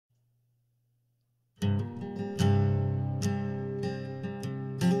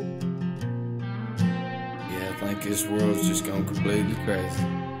this world's just gone completely crazy.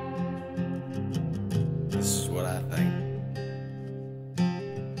 This is what I think.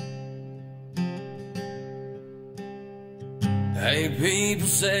 Hey, people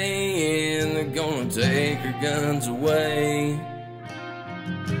saying they're gonna take our guns away.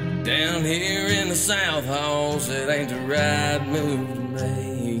 Down here in the South Halls, it ain't the right move to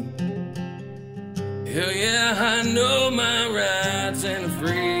make. Hell yeah, I know my rights and the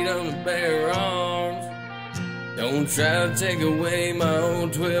freedom to bear arms. Don't try to take away my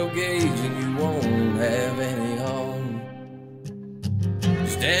old 12 gauge and you won't have any harm.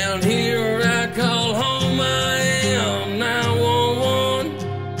 'Cause down here where I call home, I am 911.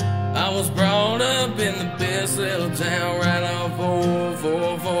 I was brought up in the best little town right off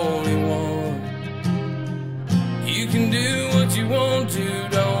 441. You can do what you want to,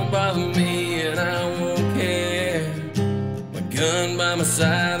 don't bother me and I won't care. My gun by my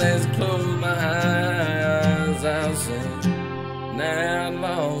side as I close my eyes, I'll say an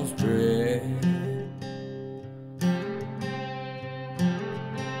outlaw's prayer.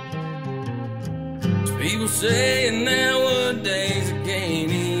 People saying nowadays I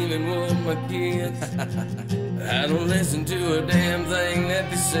can't even whoop my kids. I don't listen to a damn thing that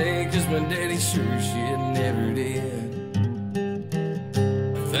they say, 'cause my daddy sure shit never did.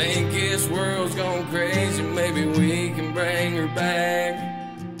 I think this world's gone crazy, maybe we can bring her back.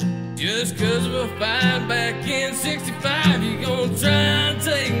 Just 'cause of a fight back in 65, you gonna try and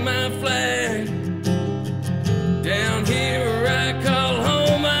take my flag. Down here where I call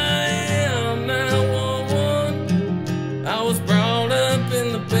home, I am 911. I was brought up in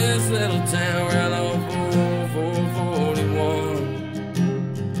the best little town right off 441.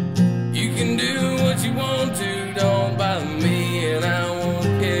 You can do what you want to, don't bother me and I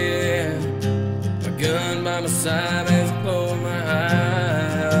won't care. My gun by my side as I close my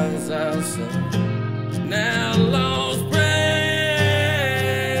eyes, I'll say an outlaw's prayer.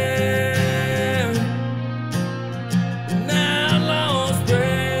 An outlaw's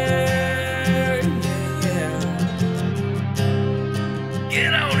prayer, yeah, yeah.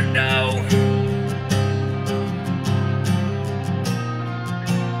 Get on it, dog.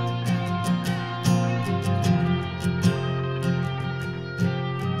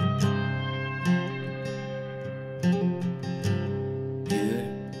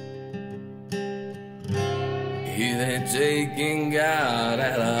 Hear they're taking God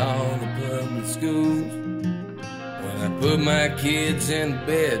out of all the public schools. When I put my kids in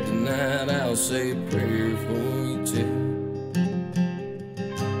bed tonight, I'll say a prayer for you too.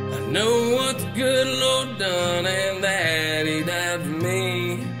 I know what the good Lord done and that He died for me.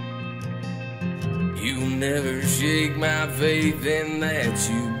 You'll never shake my faith in that,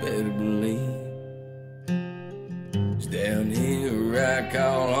 you better believe. Down here where I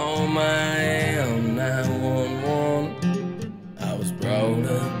call home, I am 911. I was brought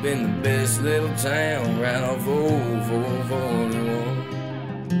up in the best little town right off 441.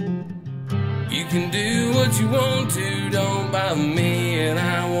 You can do what you want to, don't bother me and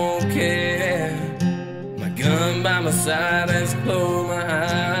I won't care. My gun by my side as I close my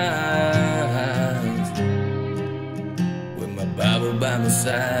eyes. With my Bible by my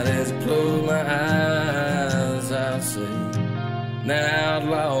side as I close my eyes, I'll say an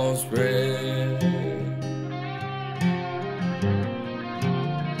outlaw's prayer.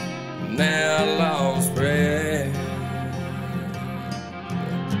 An outlaw's